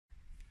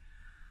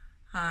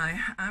Hi,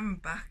 I'm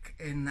back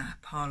in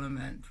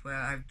Parliament where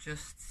I've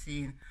just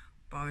seen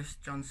Boris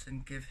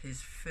Johnson give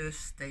his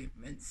first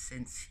statement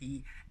since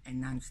he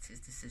announced his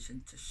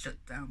decision to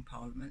shut down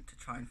Parliament to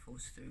try and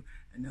force through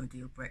a no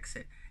deal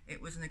Brexit.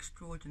 It was an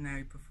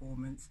extraordinary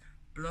performance,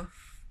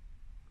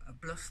 a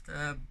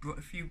bluster,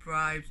 a few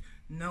bribes,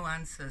 no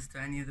answers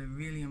to any of the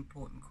really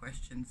important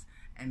questions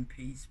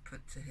MPs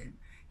put to him.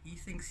 He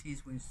thinks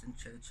he's Winston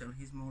Churchill.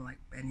 He's more like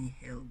Benny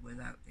Hill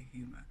without the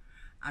humour.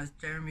 As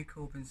Jeremy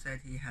Corbyn said,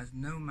 he has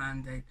no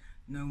mandate,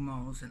 no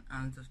morals, and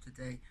as of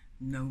today,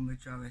 no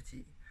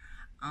majority.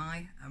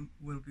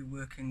 Will be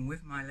working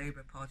with my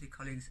Labour Party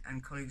colleagues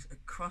and colleagues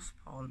across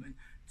Parliament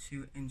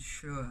to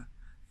ensure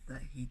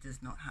that he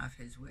does not have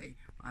his way.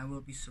 I will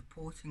be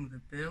supporting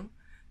the bill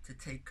to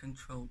take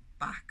control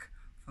back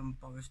from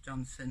Boris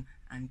Johnson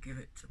and give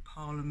it to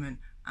Parliament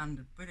and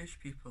the British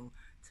people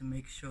to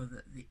make sure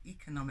that the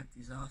economic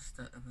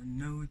disaster of a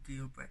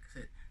no-deal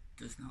Brexit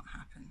does not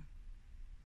happen.